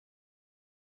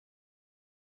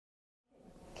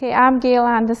Okay, I'm Gail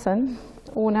Anderson,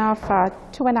 owner of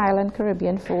Twin Island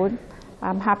Caribbean Food.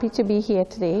 I'm happy to be here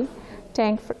today.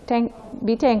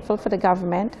 Be thankful for the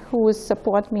government who has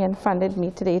supported me and funded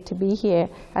me today to be here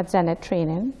at Zenith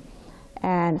Training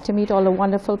and to meet all the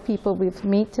wonderful people we've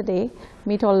met today,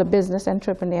 meet all the business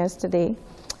entrepreneurs today,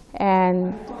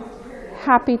 and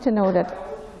happy to know that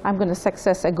I'm going to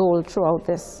success a goal throughout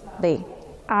this day.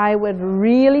 I would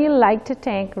really like to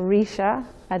thank Risha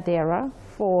Adera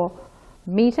for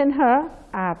meeting her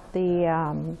at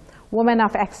the Women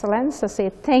of Excellence. To say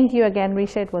thank you again,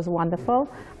 Risha. It was wonderful.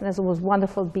 And it was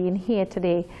wonderful being here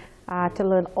today to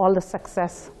learn all the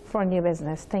success for new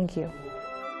business. Thank you.